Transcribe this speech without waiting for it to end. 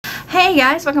Hey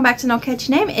guys, welcome back to No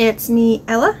Catchy Name. It's me,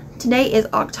 Ella. Today is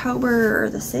October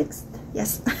the 6th.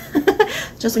 Yes.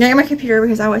 Just looking at my computer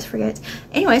because I always forget.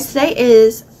 Anyways, today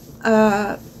is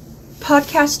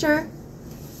Podcaster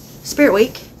Spirit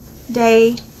Week,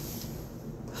 day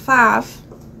 5.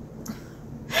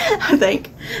 I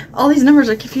think. All these numbers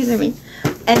are confusing me.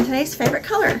 And today's favorite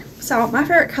color. So my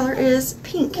favorite color is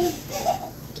pink. Can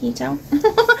you tell?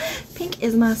 Pink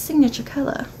is my signature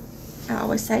color, I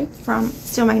always say, from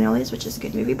Steel Magnolias, which is a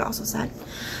good movie, but also sad.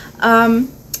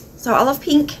 So I love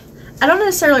pink. I don't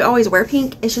necessarily always wear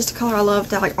pink. It's just a color I love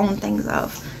to like own things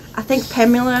of. I think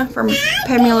Pamela from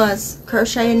Pamela's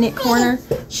Crochet and Knit Corner,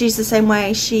 she's the same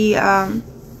way. She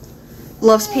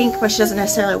loves pink, but she doesn't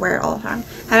necessarily wear it all the time.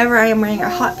 However, I am wearing a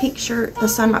hot pink shirt. The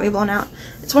sun might be blown out.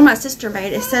 It's one my sister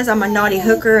made. It says I'm a naughty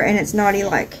hooker, and it's naughty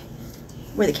like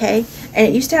with a K. And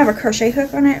it used to have a crochet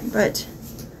hook on it, but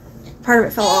part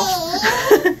of it fell off.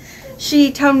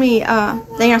 She told me they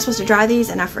aren't supposed to dry these,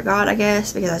 and I forgot, I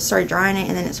guess, because I started drying it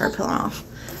and then it started peeling off.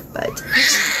 But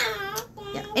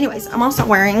yeah, anyways, I'm also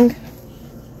wearing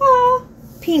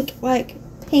pink, like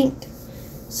pink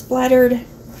splattered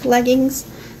leggings,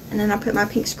 and then I put my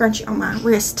pink scrunchie on my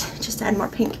wrist just to add more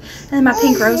pink, and then my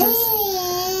pink roses,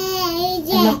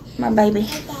 and my baby.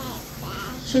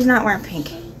 She's not wearing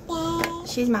pink.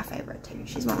 She's my favorite too.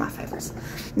 She's one of my favorites.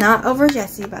 Not over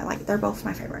Jessie, but like they're both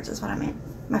my favorites is what I meant.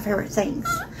 My favorite things.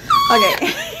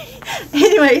 Okay.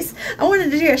 Anyways, I wanted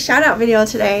to do a shout out video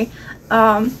today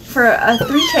for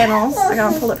 3 channels. I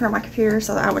gotta pull it from my computer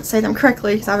so that I would say them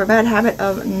correctly because I have a bad habit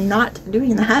of not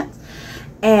doing that.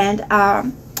 And I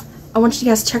want you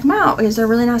guys to check them out because they're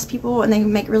really nice people and they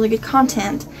make really good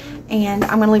content. And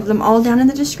I'm going to leave them all down in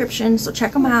the description, so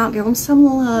check them out, give them some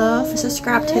love,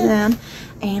 subscribe to them,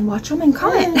 and watch them and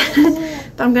comment.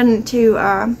 But I'm going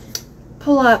to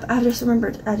pull up, I just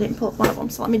remembered I didn't pull up one of them,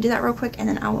 so let me do that real quick and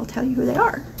then I will tell you who they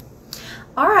are.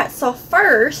 Alright, so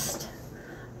first,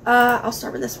 I'll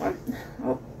start with this one.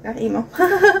 Oh, got an email.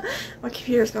 My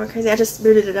computer's going crazy. I just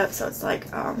booted it up, so it's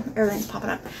like everything's popping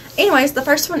up. Anyways, the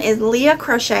first one is Leah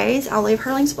Crochets. I'll leave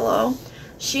her links below.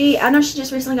 I know she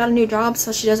just recently got a new job,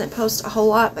 so she doesn't post a whole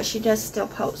lot, but she does still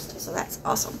post, so that's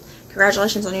awesome.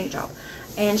 Congratulations on your new job.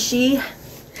 And she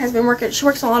has been working, she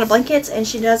works on a lot of blankets, and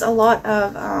she does a lot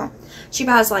of, she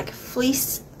buys like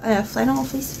fleece, flannel,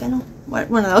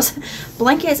 one of those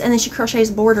blankets, and then she crochets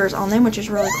borders on them, which is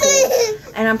really cool.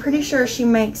 And I'm pretty sure she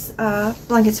makes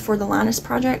blankets for the Linus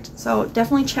project, so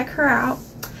definitely check her out.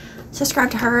 Subscribe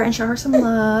to her and show her some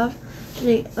love.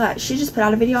 She just put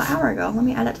out a video an hour ago. Let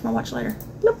me add that to my watch later.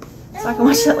 Bloop. So I can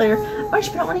watch that later. Oh,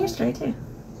 she put out one yesterday too.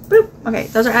 Boop. Okay,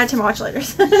 those are added to my watch later.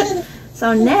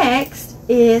 So next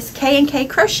is K&K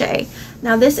Crochet.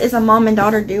 Now this is a mom and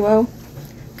daughter duo.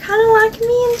 Kind of like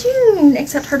me and June,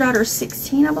 except her daughter's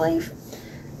 16, I believe.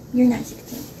 You're not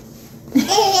 16.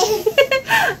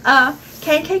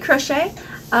 K&K Crochet.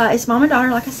 It's mom and daughter,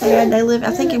 like I said. They live,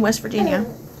 I think, in West Virginia.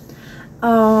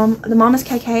 The mom is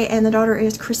KK and the daughter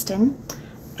is Kristen,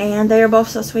 and they are both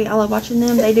so sweet. I love watching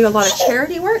them. They do a lot of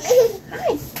charity work.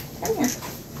 Hi, come here.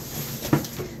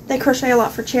 They crochet a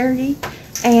lot for charity,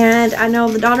 and I know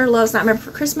the daughter loves Nightmare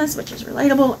Before Christmas, which is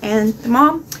relatable, and the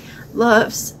mom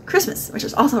loves Christmas, which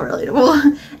is also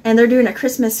relatable. And they're doing a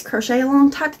Christmas crochet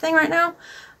along type thing right now.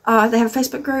 They have a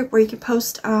Facebook group where you can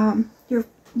post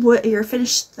your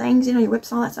finished things, you know, your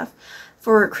whips and all that stuff,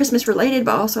 for Christmas related,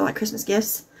 but also like Christmas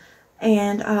gifts.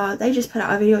 And they just put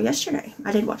out a video yesterday.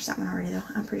 I did watch that one already though,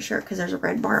 I'm pretty sure, because there's a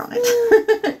red bar on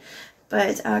it.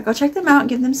 But go check them out and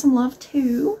give them some love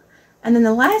too. And then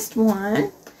the last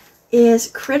one is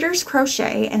Critters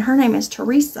Crochet, and her name is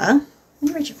Teresa. Let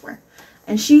me reach it for her.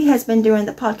 And she has been doing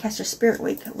the Podcaster Spirit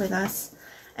Week with us.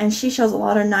 And she shows a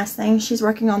lot of nice things. She's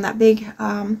working on that big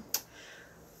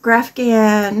graphic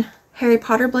and Harry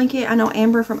Potter blanket. I know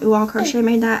Amber from Ooh All Crochet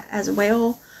made that as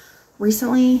well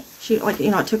recently. She, like,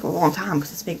 you know, it took a long time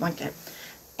because it's a big blanket.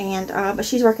 And but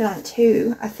she's working on it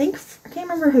too. I can't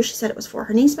remember who she said it was for.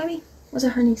 Her niece, maybe? Was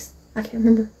it her niece? I can't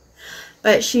remember.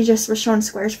 But she just was showing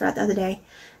squares for that the other day.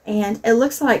 And it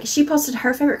looks like she posted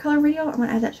her favorite color video. I'm going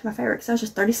to add that to my favorite because that was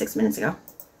just 36 minutes ago.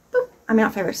 Boop. I mean,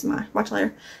 not favorites, my watch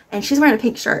later. And she's wearing a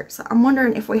pink shirt. So I'm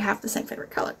wondering if we have the same favorite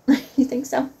color. You think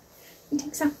so? You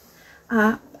think so?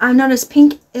 I noticed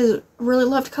pink is a really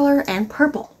loved color, and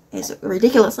purple is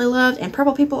ridiculously loved, and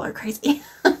purple people are crazy.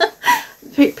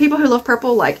 People who love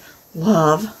purple, like,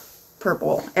 love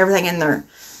purple. Everything in their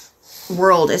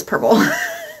world is purple.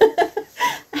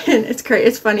 And it's great.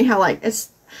 It's funny how, like,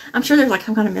 I'm sure there's, like,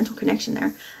 some kind of mental connection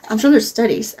there. I'm sure there's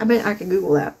studies. I bet I could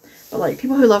Google that. But, like,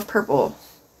 people who love purple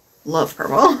love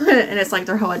purple. And it's like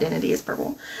their whole identity is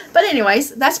purple. But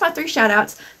anyways, that's my 3 shout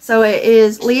outs. So it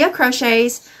is Leah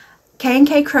Crochets,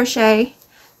 K&K Crochet,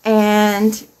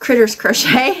 and Critters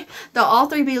Crochet. They'll all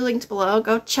 3 be linked below.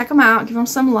 Go check them out. Give them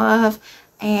some love.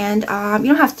 And you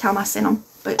don't have to tell them I sent them.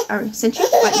 Or sent you,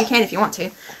 but you can if you want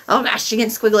to. Oh gosh, she's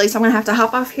getting squiggly, so I'm going to have to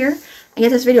hop off here and get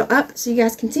this video up so you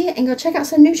guys can see it and go check out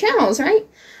some new channels, right?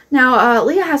 Now,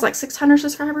 Leah has like 600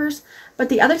 subscribers, but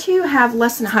the other 2 have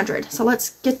less than 100. So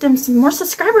let's get them some more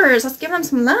subscribers. Let's give them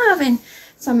some love and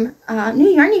some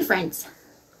new yarny friends,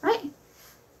 right?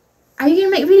 Are you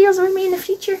going to make videos with me in the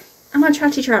future? I'm going to try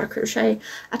to teach her how to crochet.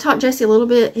 I taught Jesse a little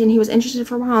bit, and he was interested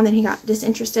for a while, and then he got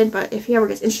disinterested. But if he ever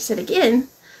gets interested again,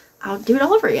 I'll do it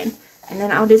all over again. And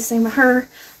then I'll do the same with her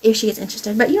if she gets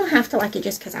interested. But you don't have to like it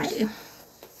just because I do.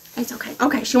 It's okay.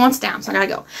 Okay, she wants down, so I gotta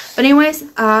go. But anyways,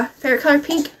 favorite color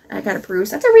pink. I got a bruise.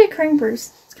 That's a reoccurring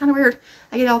bruise. It's kind of weird.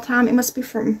 I get it all the time. It must be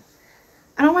from...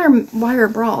 I don't wear wire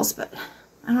bras, but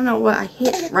I don't know what I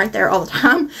hit right there all the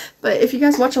time. But if you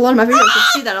guys watch a lot of my videos,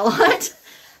 you'll see that a lot.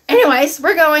 Anyways,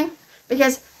 we're going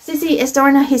because Sissy is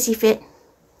throwing a hissy fit.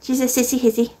 She's a sissy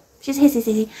hissy. She's a hissy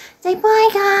sissy. Say bye,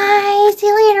 guys. See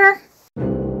you later.